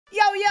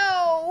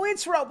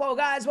it's RoPo,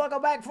 guys.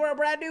 Welcome back for a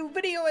brand new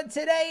video, and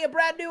today a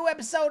brand new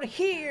episode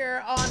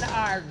here on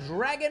our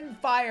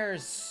Dragonfire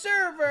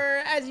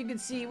server. As you can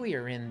see, we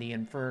are in the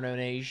Inferno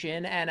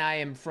Nation, and I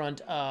am in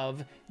front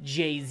of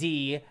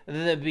Jay-Z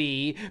the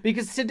Bee,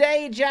 because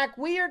today, Jack,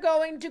 we are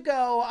going to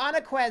go on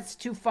a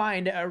quest to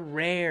find a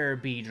rare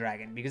bee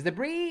dragon, because the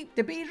bee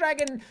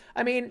dragon,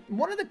 I mean,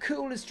 one of the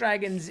coolest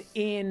dragons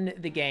in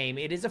the game.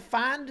 It is a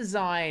fan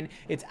design.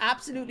 It's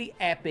absolutely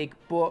epic,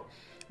 but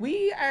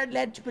we are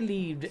led to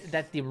believe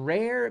that the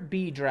rare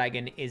bee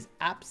dragon is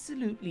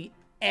absolutely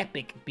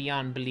epic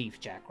beyond belief,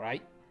 Jack,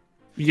 right?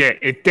 Yeah,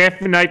 it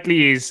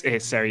definitely is.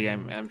 Sorry,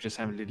 I'm just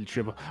having a little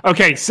trouble.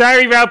 Okay,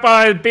 sorry, RoPo,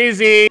 I'm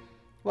busy.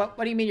 What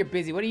do you mean you're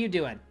busy? What are you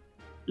doing?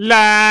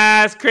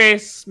 Last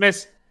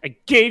Christmas, I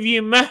gave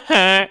you my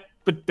heart,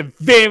 but the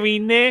very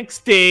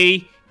next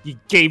day, you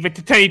gave it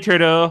to Tiny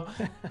Turtle.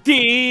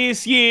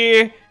 This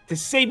year, to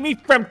save me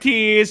from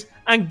tears,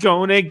 I'm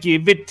gonna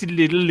give it to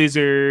Little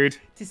Lizard.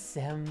 To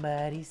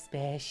somebody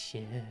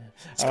special.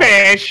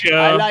 Special.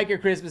 I like your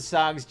Christmas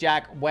songs,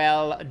 Jack.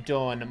 Well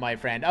done, my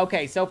friend.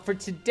 Okay, so for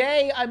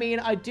today, I mean,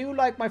 I do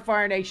like my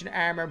Fire Nation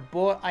armor,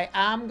 but I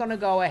am gonna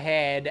go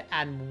ahead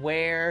and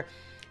wear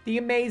the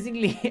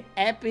amazingly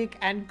epic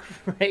and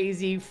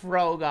crazy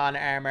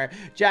Frogon armor.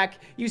 Jack,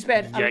 you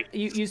spent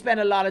you spent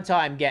a lot of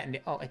time getting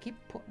it. Oh,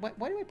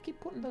 why do I keep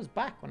putting those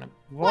back when I'm...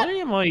 Why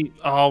am I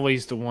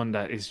always the one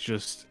that is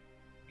just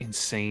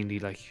insanely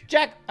like...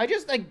 Jack, I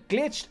just like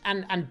glitched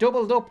and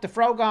doubled up the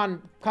Frogon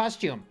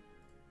costume.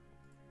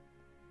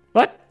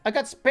 What? I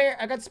got spare.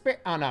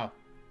 Oh no.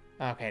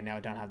 Okay, now I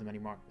don't have them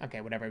anymore. Okay,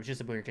 whatever. It was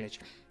just a weird glitch.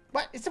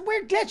 What? It's a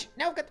weird glitch.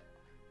 Now I've got...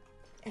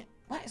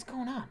 What is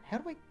going on? How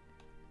do I...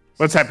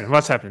 What's happened?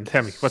 What's happened?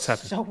 Tell me. What's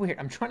happened? So weird.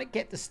 I'm trying to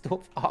get the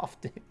stuff off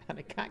and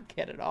I can't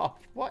get it off.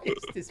 What is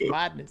this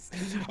madness?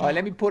 All right,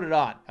 let me put it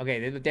on.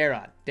 Okay, they're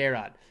on. They're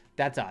on.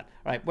 That's on. All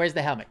right, where's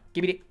the helmet?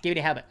 Give me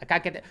the helmet. I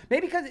can't get it.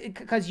 Maybe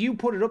because you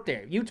put it up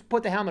there. You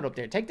put the helmet up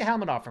there. Take the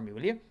helmet off from me,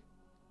 will you?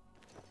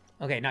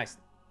 Okay, nice.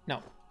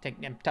 No,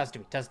 toss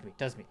it to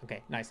me.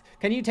 Okay, nice.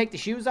 Can you take the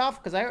shoes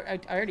off? Because I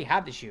already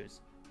have the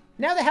shoes.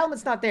 Now the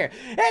helmet's not there.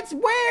 It's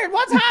weird.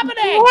 What's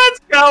happening? What's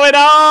going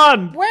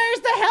on? Where's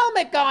the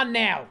helmet gone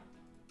now?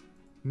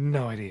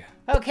 No idea.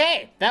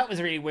 Okay, that was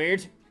really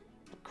weird.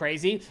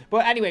 Crazy.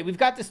 But anyway, we've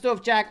got the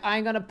stuff, Jack.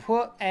 I'm going to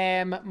put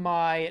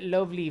my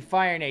lovely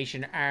Fire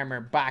Nation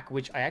armor back,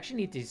 which I actually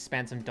need to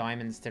spend some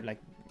diamonds to, like,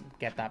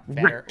 get that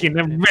better. Rocking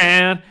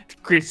around the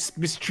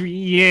Christmas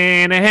tree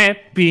and a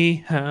happy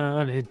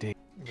holiday.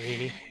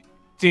 Really?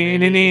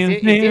 Is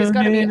this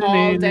going to be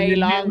all day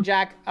long,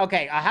 Jack?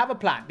 Okay, I have a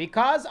plan.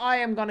 Because I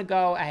am going to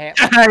go ahead.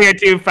 You're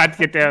too fat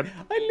to get down.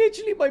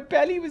 My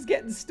belly was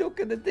getting stuck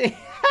in the thing.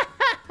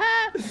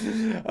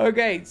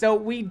 Okay, so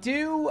we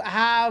do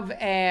have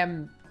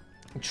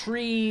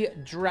three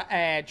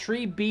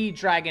bee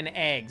dragon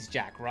eggs,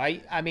 Jack,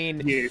 right? I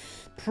mean, yeah.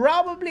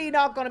 Probably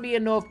not going to be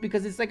enough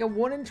because it's like a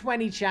 1 in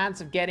 20 chance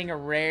of getting a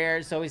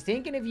rare. So I was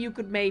thinking if you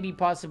could maybe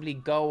possibly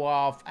go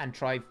off and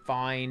try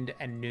find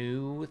a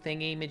new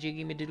thingy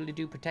majiggy madoodly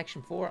do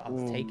protection 4.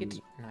 I'll take it.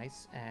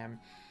 Nice.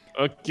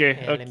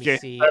 Okay. Let me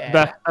see.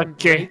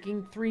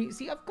 Unbreaking 3.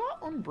 See, I've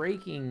got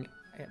unbreaking.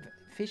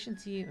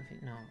 Efficiency,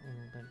 no,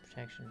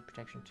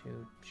 protection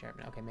 2,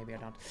 sharpen. Okay, maybe I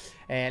don't.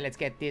 Let's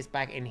get this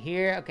back in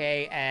here.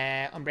 Okay,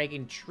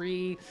 unbreaking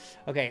 3.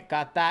 Okay,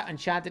 got that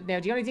enchanted.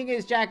 Now, the only thing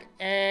is, Jack,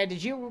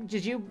 did you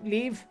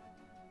leave?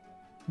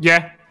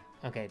 Yeah.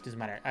 Okay, it doesn't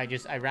matter.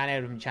 I ran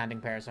out of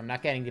enchanting pairs, so I'm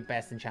not getting the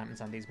best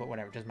enchantments on these, but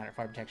whatever, it doesn't matter.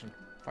 Fire protection,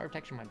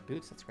 my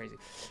boots, that's crazy.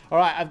 All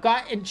right, I've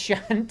got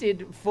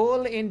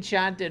full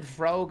enchanted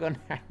Frogon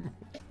armor.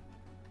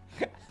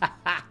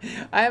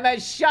 I am a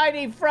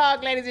shiny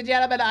frog, ladies and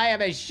gentlemen. I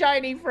am a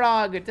shiny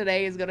frog.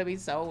 Today is going to be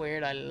so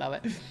weird. I love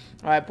it.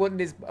 All right, putting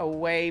this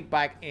away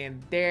back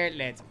in there.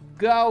 Let's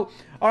go.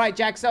 All right,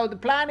 Jack. So the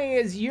plan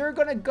is you're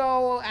going to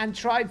go and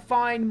try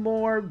find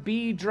more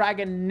bee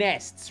dragon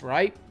nests,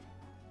 right?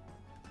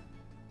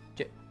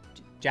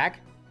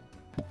 Jack?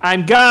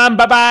 I'm gone.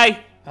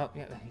 Bye-bye. Oh,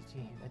 yeah.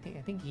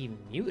 I think he even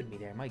muted me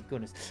there. My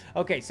goodness.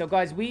 Okay, so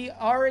guys, we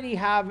already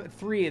have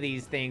 3 of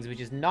these things, which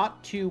is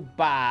not too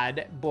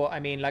bad. But I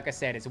mean, like I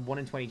said, it's a 1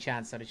 in 20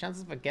 chance, so the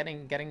chances of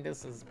getting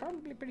this is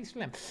probably pretty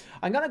slim.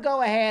 I'm gonna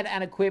go ahead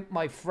and equip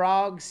my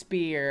frog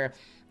spear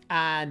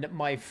and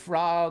my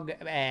frog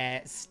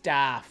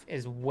staff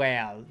as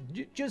well,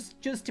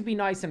 just to be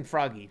nice and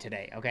froggy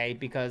today, okay?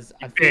 Because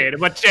I feel.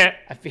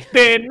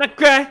 Better not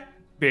cry,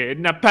 better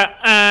not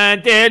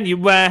pout, then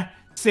you are.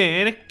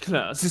 Santa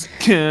Claus is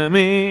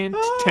coming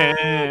to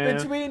town.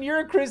 Between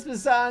your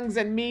Christmas songs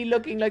and me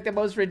looking like the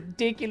most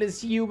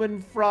ridiculous human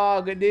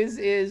frog, this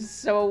is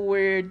so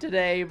weird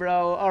today,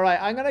 bro. All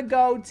right, I'm gonna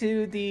go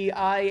to the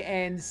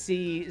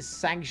INC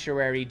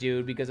sanctuary,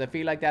 dude, because I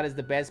feel like that is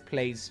the best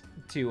place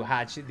to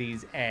hatch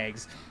these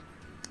eggs.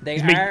 They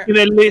are making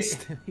a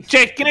list,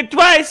 checking it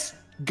twice.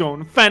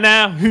 Gonna find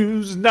out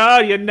who's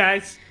naughty or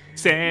nice.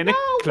 Santa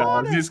No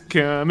Claus water. is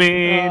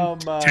coming Oh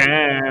to my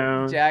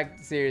town. God. Jack,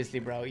 seriously,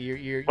 bro,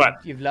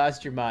 What? you've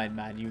lost your mind,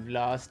 man. You've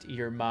lost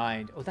your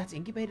mind. Oh, that's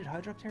incubated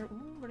hydroptera.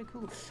 Ooh, really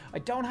cool. I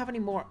don't have any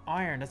more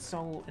iron. That's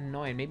so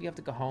annoying. Maybe you have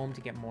to go home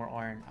to get more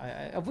iron.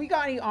 Have we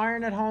got any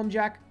iron at home,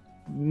 Jack?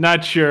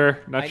 Not sure.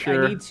 Not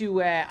sure.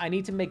 I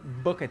need to make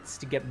buckets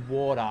to get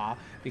water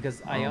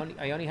because I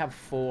only have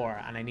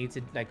 4 and I need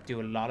to like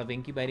do a lot of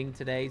incubating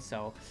today.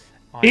 So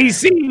He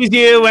sees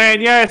you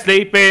when you're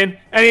sleeping,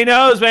 and he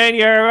knows when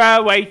you're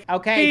awake.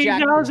 Okay, he Jack.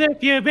 knows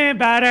if you've been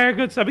bad or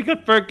good, so be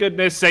good for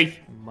goodness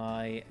sake.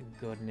 My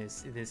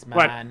goodness, this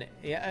What? man.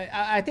 Yeah,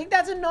 I think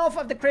that's enough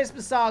of the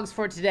Christmas songs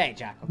for today,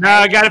 Jack. Okay? No,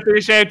 I gotta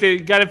finish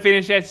it. Gotta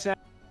finish it.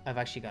 I've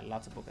actually got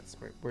lots of buckets.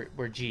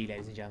 We're G,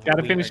 ladies and gentlemen.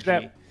 Gotta We finish are it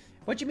G. up.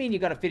 What do you mean you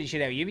gotta finish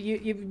it out?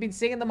 You've been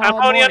singing them I'm all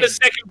only morning. on the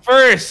second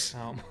verse.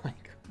 Oh my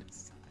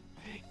goodness.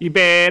 You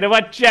better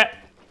watch out.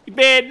 You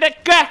better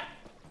cry.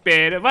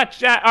 Better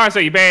watch out. Oh, so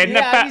you better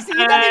Yeah, you see,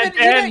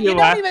 you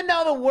don't even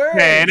know the words.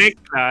 Santa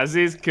Claus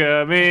is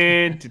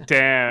coming to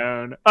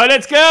town. Oh,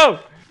 let's go.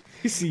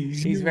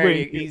 He's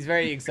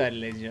very excited,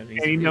 ladies and gentlemen.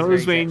 And he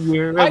knows when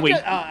you're awake.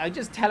 I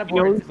just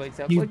teleported to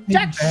myself. You've Oh, been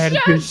Jack, bad,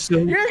 shut! you're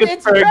so good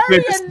It's for very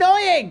goodness.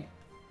 annoying.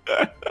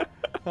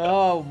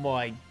 Oh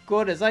my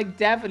goodness, I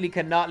definitely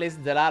cannot listen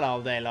to that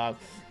all day long.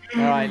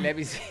 All right, let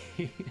me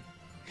see.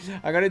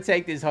 I'm gonna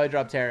take this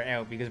Hydroptera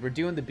out because we're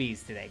doing the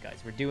bees today, guys.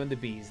 We're doing the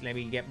bees. Let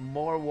me get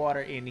more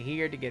water in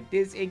here to get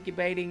this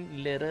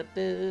incubating. The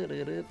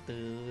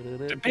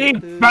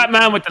big fat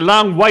man with the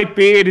long white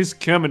beard is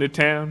coming to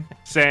town.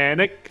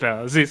 Santa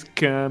Claus is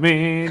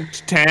coming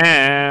to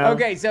town.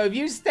 Okay, so if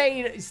you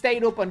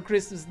stayed up on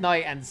Christmas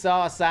night and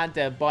saw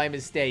Santa by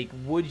mistake,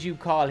 would you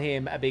call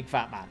him a big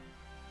fat man?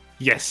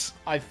 Yes.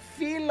 I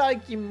feel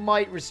like you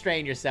might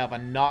restrain yourself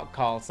and not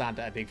call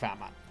Santa a big fat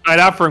man. I'd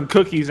offer him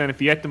cookies, and if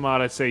he ate them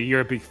all, I'd say,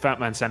 you're a big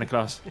fat man, Santa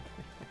Claus.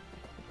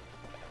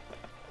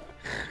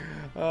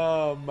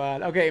 Oh,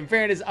 man. Okay, in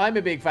fairness, I'm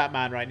a big fat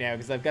man right now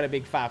because I've got a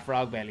big fat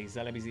frog belly.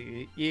 So let me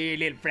see. You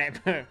little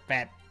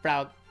fat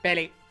frog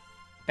belly.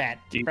 Fat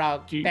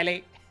frog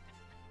belly.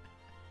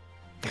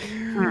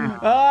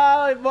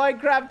 Oh,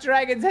 Minecraft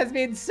Dragons has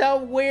been so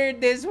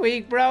weird this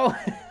week, bro.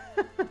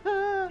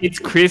 It's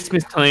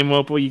Christmas time,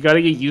 RoPo. You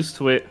gotta get used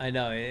to it. I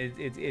know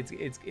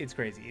it's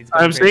crazy.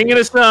 I'm singing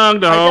a song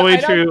the whole way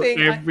through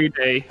every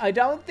day. I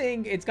don't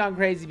think it's gone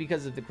crazy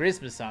because of the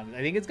Christmas songs.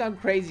 I think it's gone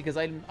crazy because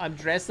I'm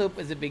dressed up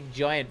as a big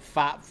giant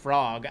fat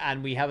frog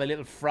and we have a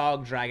little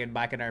frog dragon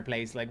back in our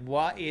place. Like,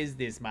 what is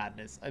this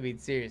madness? I mean,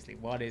 seriously,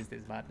 what is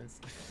this madness?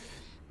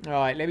 All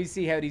right, let me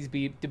see how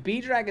the bee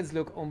dragons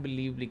look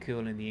unbelievably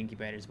cool in the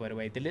incubators, by the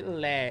way. The little,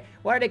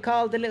 what are they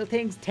called? The little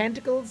things?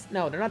 Tentacles?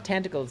 No, they're not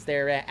tentacles.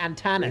 They're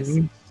antennas.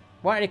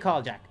 What are they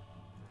called, Jack?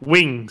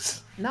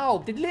 Wings.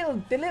 No, the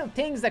little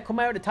things that come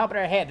out of the top of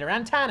their head. They're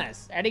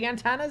antennas. Are they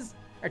antennas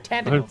or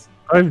tentacles?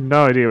 I have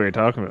no idea what you're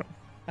talking about.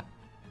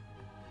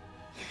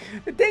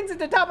 The things at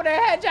the top of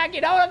their head, Jack.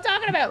 You know what I'm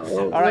talking about.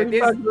 Oh, all right,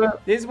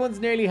 this one's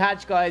nearly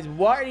hatched, guys.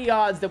 What are the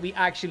odds that we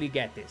actually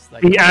get this?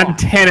 Like, the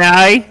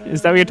antennae?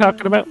 Is that what you're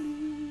talking about?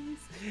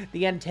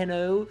 The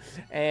antenna.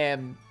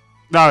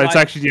 No, it's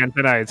actually the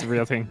antennae. It's a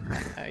real thing.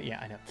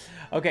 Yeah, I know.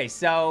 Okay,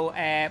 so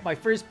my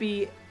first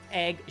bee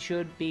egg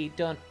should be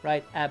done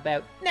right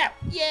about now.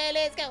 Yeah,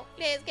 let's go.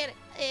 Let's get it.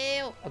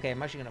 Ew. Okay,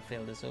 I'm actually going to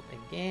fill this up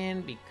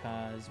again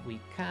because we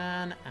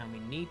can and we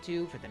need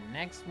to for the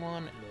next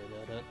one.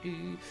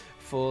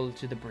 Full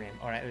to the brim.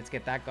 All right, let's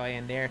get that guy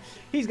in there.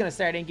 He's going to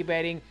start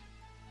incubating.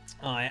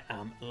 I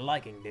am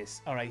liking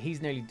this. All right,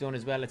 he's nearly done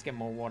as well. Let's get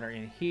more water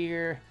in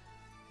here.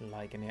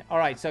 Liking it. All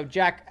right, so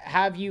Jack,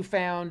 have you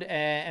found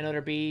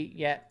another bee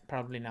yet?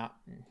 Probably not.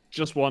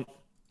 Just one.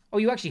 Oh,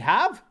 you actually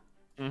have?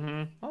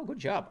 Mm-hmm. Oh, good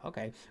job.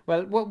 Okay.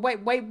 Well,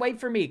 wait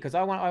for me because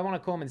I want to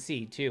come and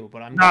see too.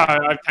 But I'm. No,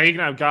 I've taken.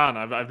 I've gone.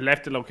 I've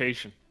left the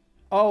location.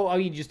 Oh,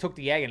 you just took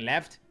the egg and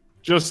left?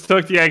 Just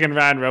took the egg and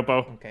ran,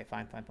 RoPo. Okay,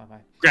 fine.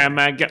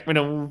 Grandma got run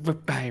over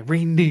by a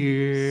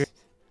reindeer.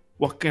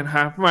 Walking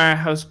half my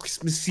house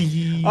Christmas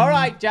Eve. All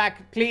right,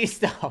 Jack, please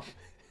stop.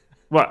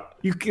 What?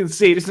 You can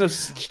say there's no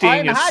such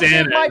thing as Santa.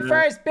 I'm hatching my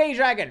first bee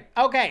dragon.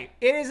 Okay,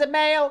 it is a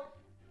male.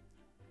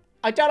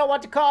 I don't know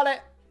what to call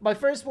it. My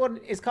first one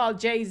is called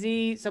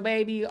Jay-Z, so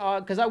maybe,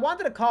 because I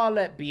wanted to call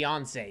it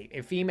Beyonce.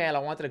 A female, I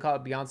wanted to call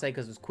it Beyonce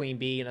because it was Queen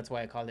Bee, and that's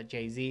why I called it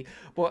Jay-Z.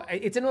 But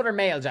it's another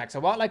male, Jack, so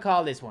what will I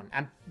call this one?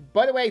 And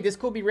by the way, this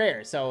could be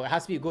rare, so it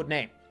has to be a good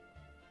name.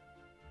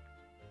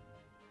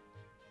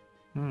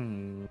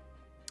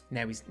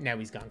 Now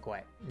he's gone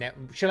quiet. Now,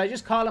 should I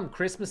just call him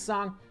Christmas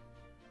Song?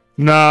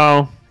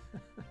 No.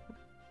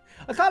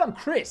 I'll call him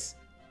Chris.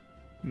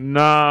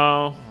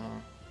 No.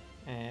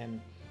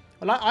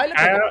 Well,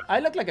 I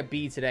look like a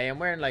bee today. I'm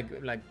wearing like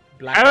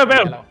black. How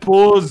about yellow.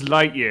 Buzz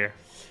Lightyear?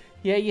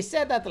 Yeah, you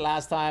said that the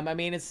last time. I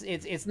mean,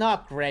 it's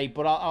not great,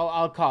 but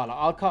I'll call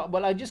it.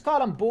 Well, I just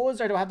call him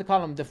Buzz, or do I have to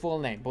call him the full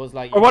name, Buzz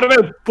Lightyear? Or what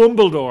about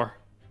Bumbledore?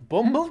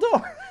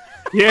 Bumbledore?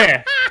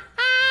 Yeah.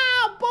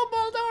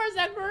 Bumbledore's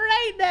a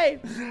great name.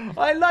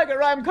 I like it.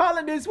 Right, I'm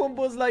calling this one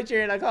Buzz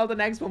Lightyear, and I call the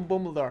next one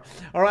Bumbledore.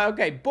 All right,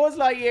 okay, Buzz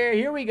Lightyear.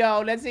 Here we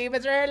go. Let's see if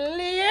it's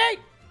early.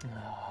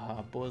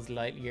 Oh, Buzz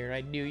Lightyear.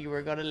 I knew you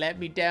were gonna let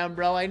me down,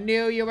 bro. I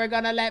knew you were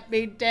gonna let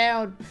me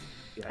down.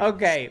 Yes.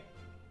 Okay.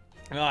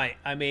 Right.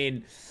 I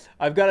mean,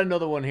 I've got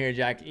another one here,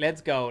 Jack.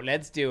 Let's go.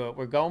 Let's do it.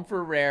 We're going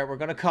for rare. We're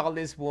gonna call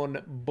this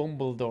one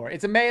Bumbledore.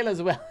 It's a male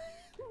as well.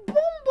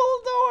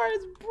 Bumbledore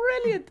is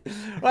brilliant.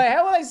 Right,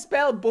 how will I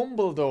spell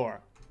Bumbledore?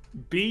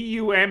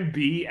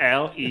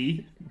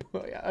 B-U-M-B-L-E.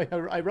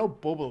 I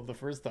wrote Bubble the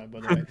first time,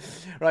 by the way.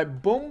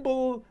 Right,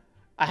 Bumble.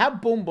 I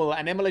have Bumble,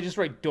 and then will I just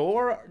write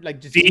door?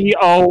 Like just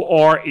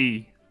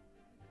D-O-R-E.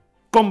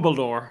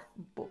 Bumbledore.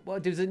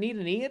 What, does it need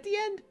an E at the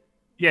end?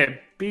 Yeah,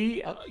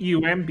 B-U-M-B-L-E-D-O-R-E.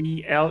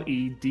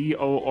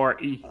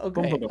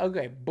 Okay, Bumbledore.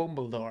 Okay,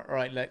 Bumbledore. All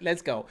right,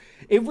 let's go.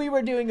 If we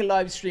were doing a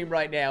live stream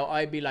right now,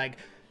 I'd be like,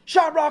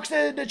 Shamrock's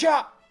in the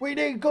chat. We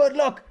need good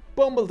luck.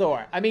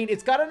 Bumbledore. I mean,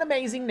 it's got an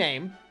amazing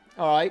name.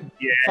 All right.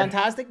 Yeah.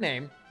 Fantastic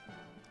name.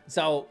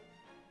 So,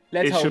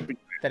 let's hope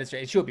that it's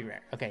rare. It should be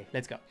rare. Okay,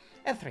 let's go.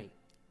 A 3,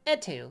 a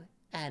 2,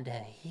 and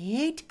a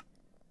 8.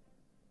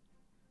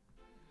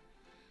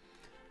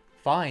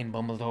 Fine,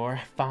 Bumbledore.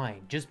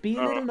 Fine. Just be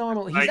a little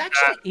normal.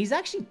 He's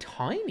actually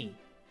tiny.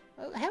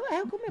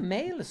 How come a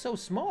male is so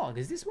small?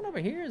 Because this one over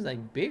here is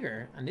like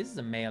bigger, and this is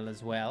a male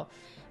as well.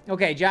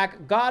 Okay,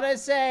 Jack. Gotta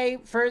say,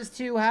 first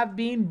two have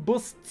been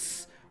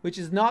busts, which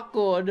is not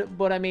good.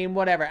 But I mean,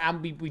 whatever.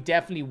 And we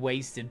definitely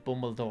wasted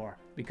Bumbledore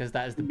because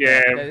that is the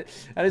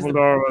best. That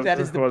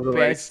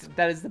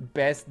is the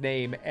best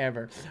name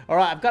ever. All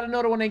right, I've got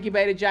another one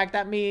incubated, Jack.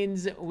 That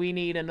means we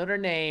need another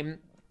name.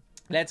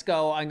 Let's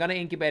go. I'm going to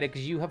incubate it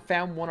because you have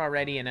found one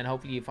already, and then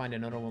hopefully you find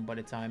another one by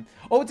the time.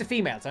 Oh, it's a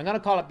female, so I'm going to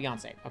call it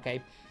Beyonce,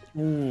 okay?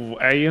 Ooh,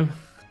 are you?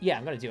 Yeah,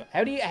 I'm going to do it.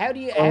 How do you...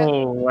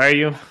 Are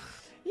you?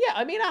 Yeah,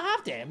 I mean, I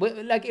have to.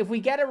 Like, if we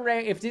get a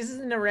rare... If this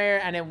isn't a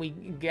rare, and then we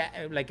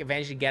get, like,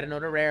 eventually get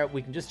another rare,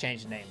 we can just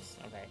change the names,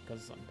 okay?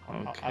 Because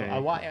I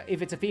want...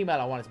 If it's a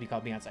female, I want it to be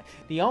called Beyonce.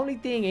 The only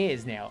thing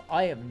is, now,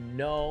 I have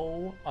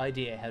no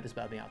idea how to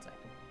spell Beyonce.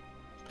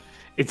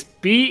 It's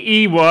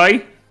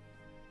B-E-Y...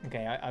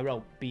 Okay, I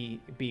wrote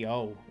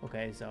B-O.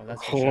 Okay, so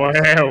that's wow.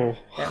 Sure.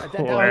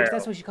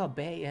 That's what you call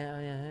Bay.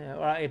 Yeah.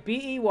 All right,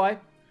 B-E-Y.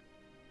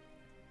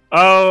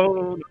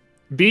 Oh,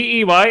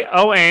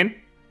 B-E-Y-O-N.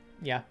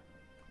 Yeah.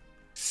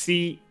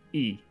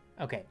 C-E.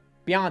 Okay,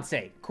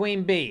 Beyonce,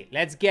 Queen Bee.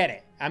 Let's get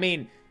it. I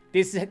mean,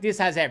 this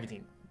has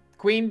everything.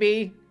 Queen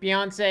Bee,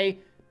 Beyonce,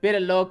 bit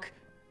of luck,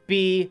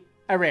 B,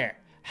 a rare.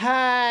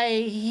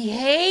 I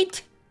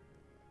hate.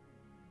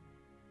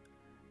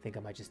 I think I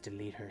might just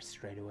delete her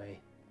straight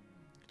away.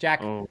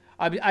 Jack,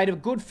 I had a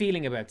good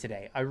feeling about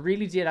today. I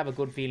really did have a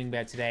good feeling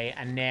about today,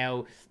 and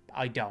now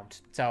I don't.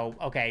 So,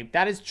 okay,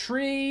 that is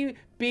 3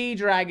 bee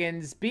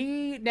dragons.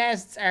 Bee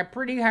nests are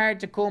pretty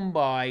hard to come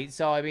by.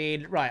 So, I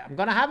mean, right, I'm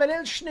going to have a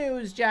little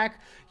snooze, Jack.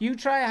 You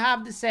try to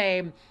have the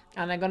same,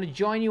 and I'm going to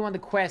join you on the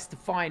quest to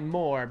find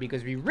more,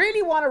 because we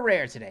really want a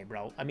rare today,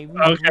 bro. I mean,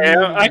 okay,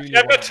 I've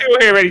got 2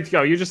 here ready to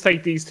go. You just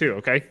take these 2,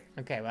 okay?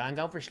 Okay, well, I'm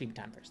going for sleep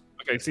time first.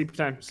 Okay, sleep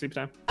time.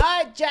 All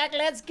right, Jack,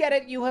 let's get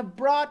it. You have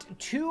brought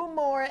 2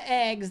 more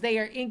eggs. They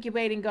are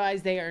incubating,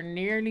 guys. They are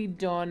nearly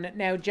done.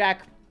 Now,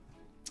 Jack,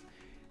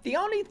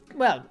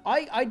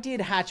 I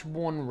did hatch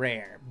 1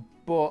 rare,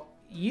 but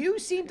you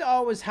seem to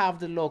always have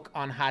the luck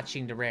on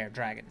hatching the rare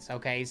dragons,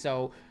 okay?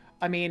 So,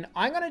 I mean,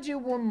 I'm going to do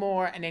 1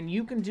 more, and then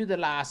you can do the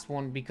last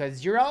one,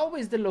 because you're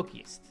always the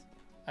luckiest.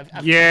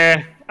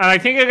 Yeah, and I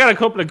think I got a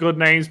couple of good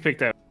names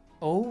picked out.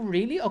 Oh,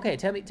 really? Okay,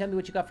 tell me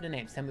what you got for the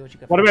names. Tell me what you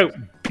got. What about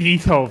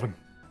Beethoven?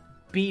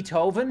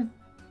 Beethoven?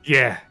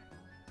 Yeah.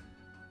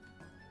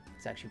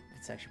 It's actually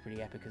pretty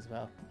epic as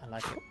well. I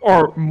like it.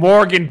 Or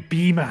Morgan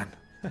Beeman.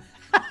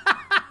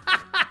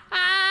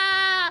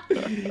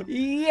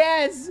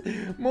 Yes,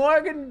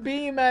 Morgan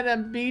Beeman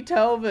and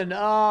Beethoven.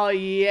 Oh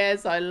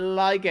yes, I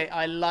like it.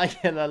 I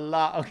like it a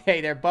lot.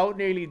 Okay, they're both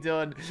nearly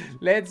done.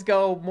 Let's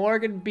go,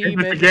 Morgan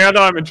Beeman. If it's a girl,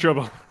 I'm in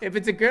trouble. If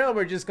it's a girl,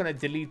 we're just gonna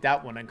delete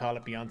that one and call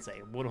it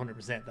Beyonce.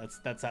 100%.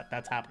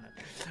 That's happening.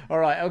 All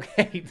right.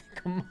 Okay.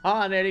 Come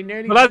on, Eddie.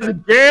 Nearly. Well, that's a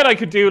girl. I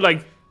could do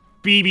like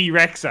BB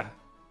Rexa.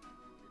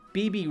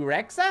 BB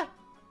Rexa?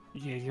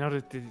 Yeah, you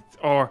know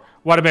or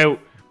what about?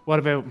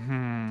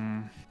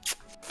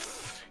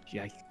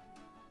 Yeah.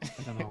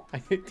 I don't know. I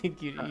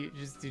think you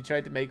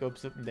tried to make up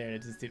something there and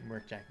it just didn't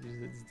work, Jack.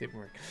 It just didn't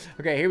work.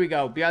 Okay, here we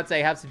go.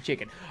 Beyonce, have some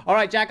chicken. All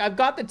right, Jack, I've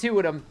got the 2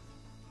 of them.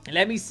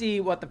 Let me see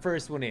what the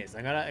first one is.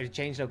 I'm gonna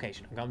change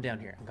location. I'm going down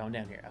here.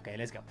 Okay,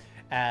 let's go.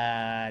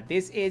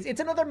 It's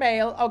another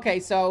male. Okay,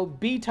 so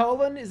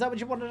Beethoven, is that what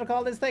you wanted to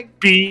call this thing?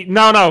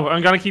 No,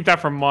 I'm gonna keep that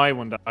for my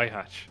one that I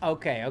hatch.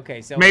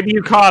 Okay, so maybe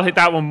you call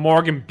that one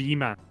Morgan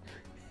Beeman.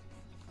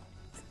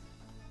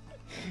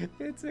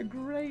 It's a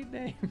great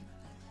name.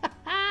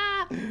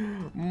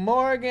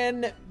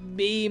 Morgan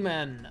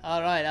Beeman.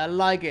 All right, I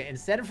like it.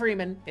 Instead of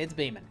Freeman, it's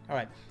Beeman. All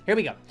right, here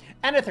we go.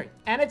 And a 3,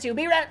 and a 2.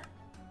 Be right.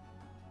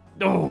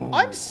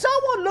 I'm so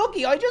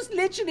unlucky. I just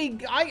literally,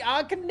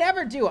 I can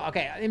never do it.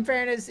 Okay, in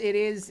fairness,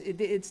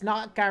 it's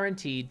not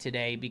guaranteed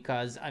today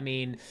because, I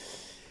mean,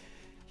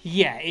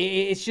 yeah,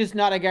 it's just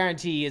not a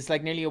guarantee. It's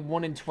like nearly a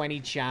 1 in 20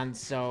 chance.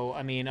 So,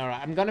 I mean, all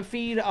right, I'm going to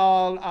feed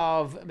all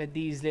of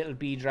these little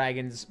bee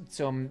dragons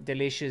some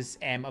delicious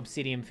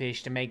obsidian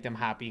fish to make them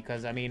happy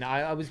because, I mean,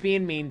 I was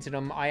being mean to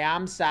them. I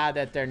am sad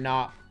that they're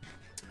not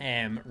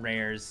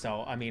rares,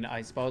 so I mean,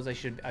 I suppose I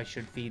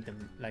should feed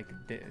them like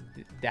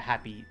the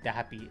happy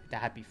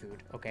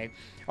food. Okay,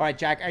 all right,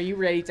 Jack, are you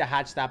ready to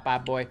hatch that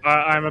bad boy?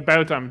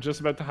 I'm just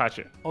about to hatch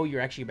it. Oh,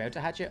 you're actually about to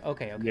hatch it?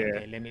 Okay, Yeah.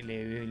 Okay. Let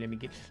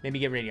me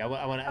get ready. I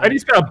want. How do you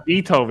spell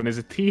Beethoven? Is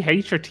it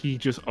TH or T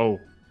just O?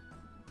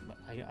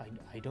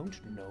 I don't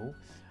know.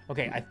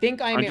 Okay, I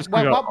think I'm.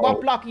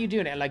 What block are you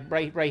doing it? Like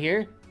right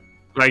here?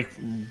 Like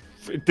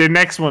the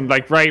next one,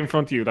 like right in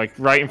front of you, like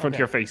right in front of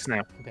your face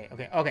now.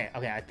 Okay.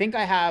 I think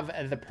I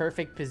have the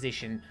perfect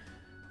position.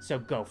 So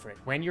go for it.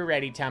 When you're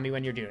ready, tell me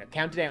when you're doing it.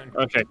 Count it down.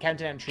 Okay.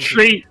 Count it down.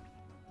 3,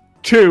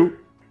 2,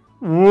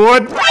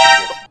 1.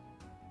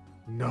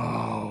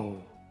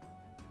 No.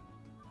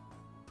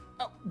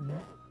 Oh.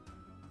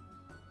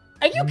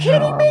 Are you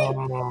kidding me?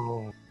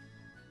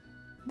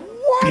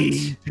 What?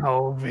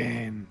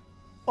 Beethoven.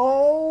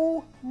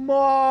 Oh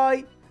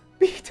my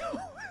Beethoven.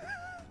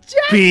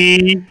 Jack.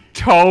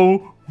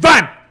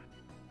 Beethoven.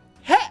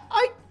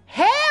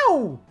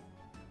 How?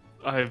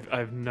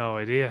 I've no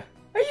idea.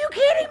 Are you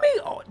kidding me?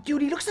 Oh,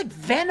 dude, he looks like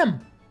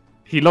Venom.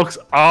 He looks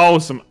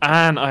awesome,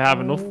 and I have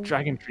enough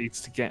dragon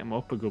treats to get him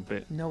up a good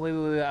bit. No, wait.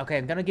 Okay,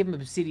 I'm gonna give him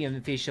obsidian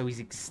fish so he's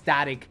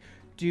ecstatic.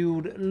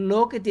 Dude,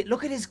 look at it.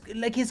 Look at his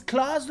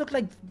claws look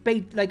like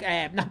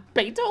not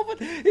Beethoven.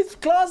 His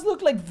claws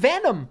look like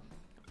Venom.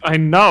 I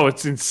know,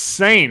 it's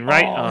insane,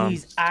 right? Oh,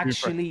 he's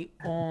actually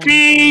on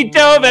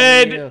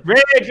Beethoven!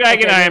 Rare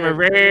dragon, I am a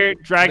rare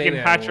dragon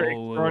hatcher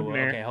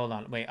extraordinaire. Okay, hold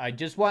on. Wait, I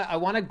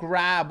want to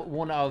grab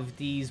one of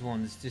these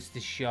ones just to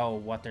show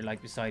what they're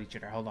like beside each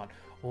other. Hold on.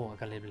 Oh, I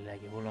got a little bit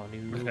leggy. Hold on.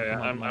 Okay,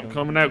 I'm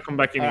coming out. Come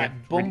back in here.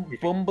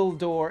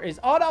 Bumbledore is...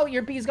 Oh, no,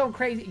 your bee's going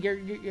crazy. Your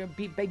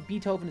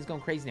Beethoven is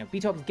going crazy now.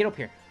 Beethoven, get up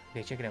here.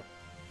 Okay, check it out.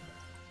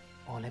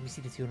 Oh, let me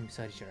see the two of them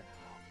beside each other.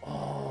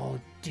 Oh,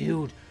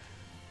 dude.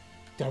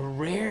 The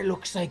rare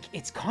looks like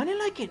it's kind of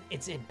like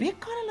it's a bit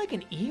kind of like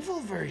an evil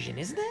version,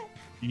 isn't it?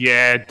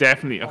 Yeah,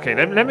 definitely. Okay,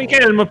 let me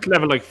get him up to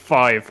level like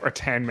 5 or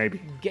 10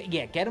 maybe.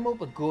 Get him up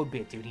a good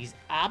bit, dude. He's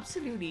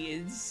absolutely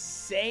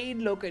insane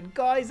looking.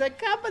 Guys, I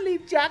can't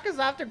believe Jack is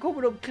after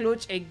coming up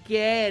clutch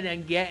again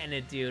and getting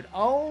it, dude.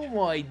 Oh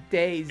my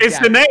days. It's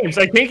Jack. The names.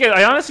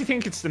 I honestly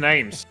think it's the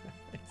names.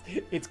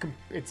 It's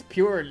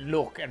pure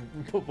luck and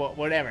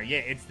whatever. Yeah,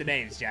 it's the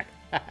names, Jack.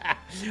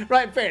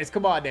 Right, in fairness,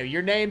 come on now.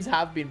 Your names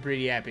have been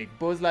pretty epic.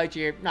 Buzz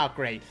Lightyear, not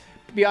great.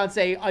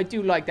 Beyonce, I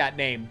do like that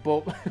name,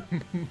 but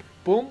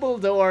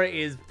Bumbledore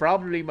is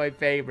probably my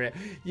favorite.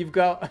 You've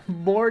got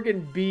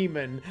Morgan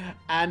Beeman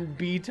and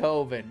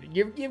Beethoven.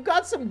 You've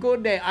got some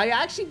good names. I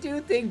actually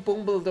do think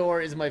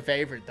Bumbledore is my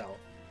favorite, though.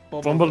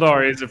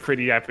 Bumbledore is a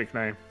pretty epic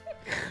name.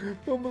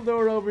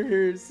 Bumbledore over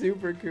here is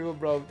super cool,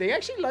 bro. They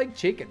actually like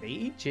chicken. They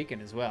eat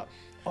chicken as well.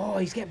 Oh,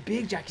 he's getting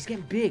big, Jack. He's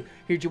getting big.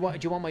 Here, do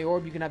you want my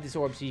orb? You can have this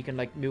orb so you can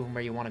like move him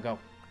where you want to go.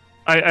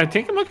 I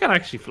think I'm not gonna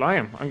actually fly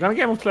him. I'm gonna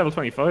get him up to level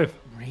 25.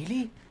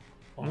 Really?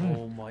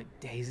 Oh my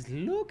days!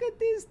 Look at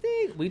this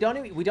thing. We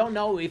don't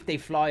know if they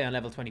fly on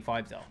level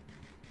 25 though.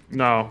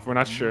 No, we're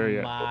not sure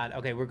yet. Mad.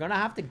 Okay, we're gonna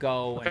have to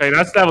go. Okay,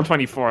 that's level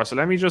 24. So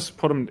let me just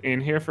put him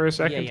in here for a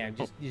second. Yeah.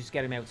 Just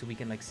get him out so we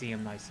can like see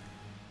him nice.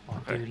 Oh,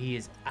 okay. Dude, he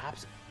is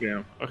absolutely.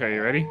 Yeah. Okay,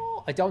 you ready?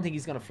 I don't think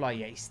he's gonna fly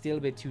yet. He's still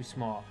a bit too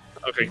small.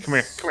 Okay, come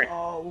here.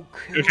 Cool.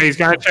 Okay, he's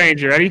gonna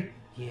change. You ready?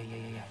 Yeah.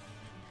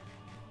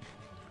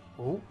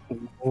 Oh,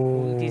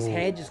 his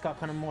head just got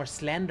kind of more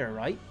slender,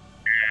 right?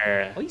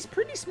 Yeah. Oh, he's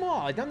pretty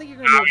small. I don't think you're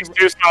gonna. No, he's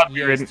too small.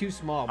 Yeah, he's too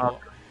small. But,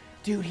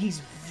 dude, he's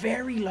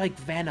very like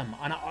Venom,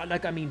 and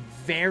I mean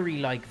very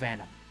like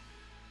Venom.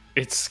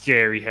 It's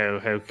scary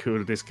how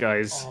cool this guy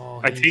is.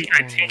 Oh, I think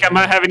I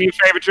might have a new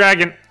favorite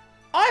dragon.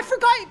 I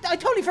forgot. I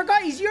totally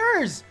forgot. He's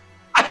yours.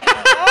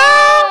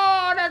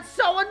 Oh, that's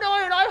so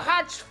annoying. I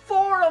hatched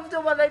 4 of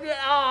them and I did.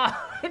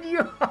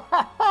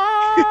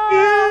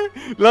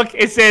 Oh, Look,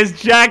 it says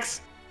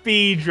Jack's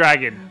Bee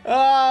Dragon.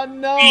 Oh,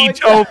 no.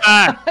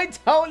 I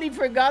totally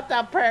forgot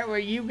that part where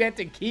you get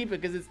to keep it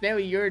because it's now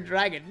your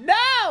dragon.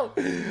 No!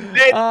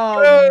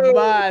 Oh,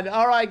 man.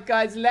 All right,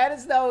 guys. Let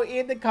us know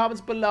in the comments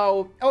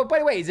below. Oh, by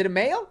the way, is it a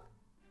male?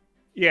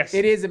 Yes.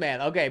 It is a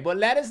male. Okay, but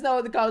let us know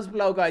in the comments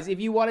below, guys, if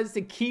you want us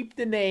to keep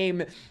the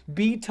name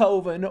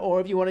Beethoven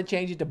or if you want to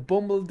change it to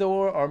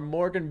Bumbledore or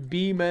Morgan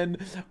Beeman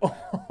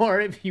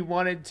or if you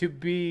want it to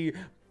be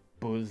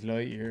Buzz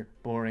Lightyear.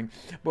 Boring.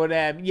 But,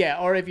 yeah,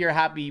 or if you're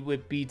happy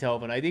with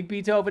Beethoven. I think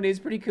Beethoven is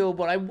pretty cool,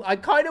 but I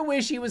kind of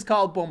wish he was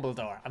called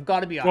Bumbledore. I've got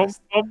to be honest.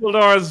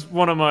 Bumbledore is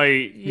one of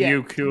my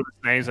new coolest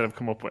names that I've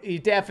come up with.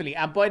 Definitely.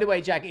 And by the way,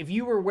 Jack, if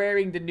you were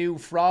wearing the new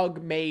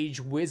Frog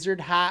Mage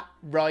Wizard hat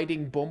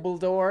riding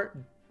Bumbledore,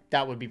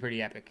 that would be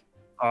pretty epic.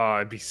 Oh,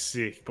 it'd be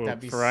sick, but That'd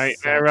be right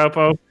so- there,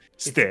 RoPo.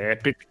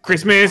 Step it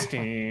Christmas.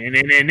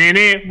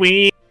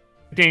 We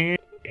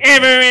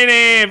ever and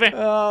ever.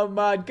 Oh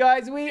man,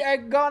 guys, we are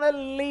gonna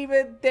leave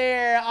it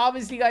there.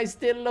 Obviously, I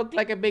still look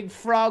like a big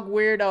frog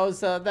weirdo,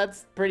 so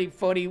that's pretty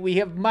funny. We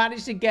have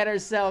managed to get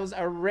ourselves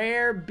a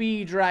rare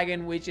bee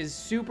dragon, which is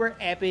super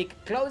epic.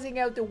 Closing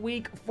out the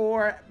week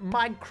for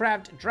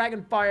Minecraft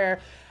Dragonfire.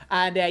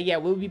 And yeah,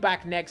 we'll be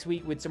back next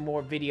week with some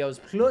more videos.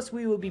 Plus,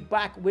 we will be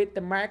back with the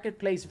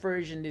marketplace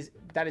version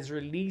that is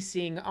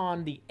releasing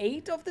on the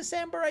 8th of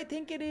December, I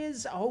think it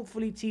is.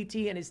 Hopefully,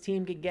 TT and his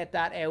team can get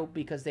that out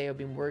because they have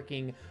been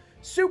working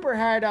super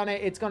hard on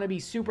it. It's going to be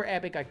super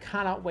epic. I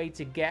cannot wait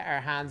to get our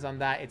hands on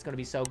that. It's going to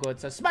be so good.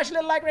 So smash a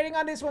little like rating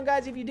on this one,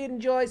 guys, if you did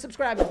enjoy.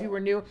 Subscribe if you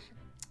were new.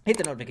 Hit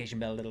the notification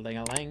bell, little ding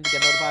a ling, to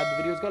get notified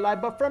when the videos go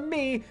live. But from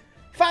me,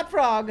 Fat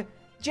Frog,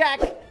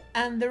 Jack,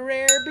 and the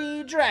Rare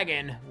Bee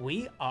Dragon,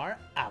 we are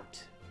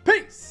out.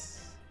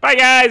 Peace! Bye,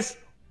 guys.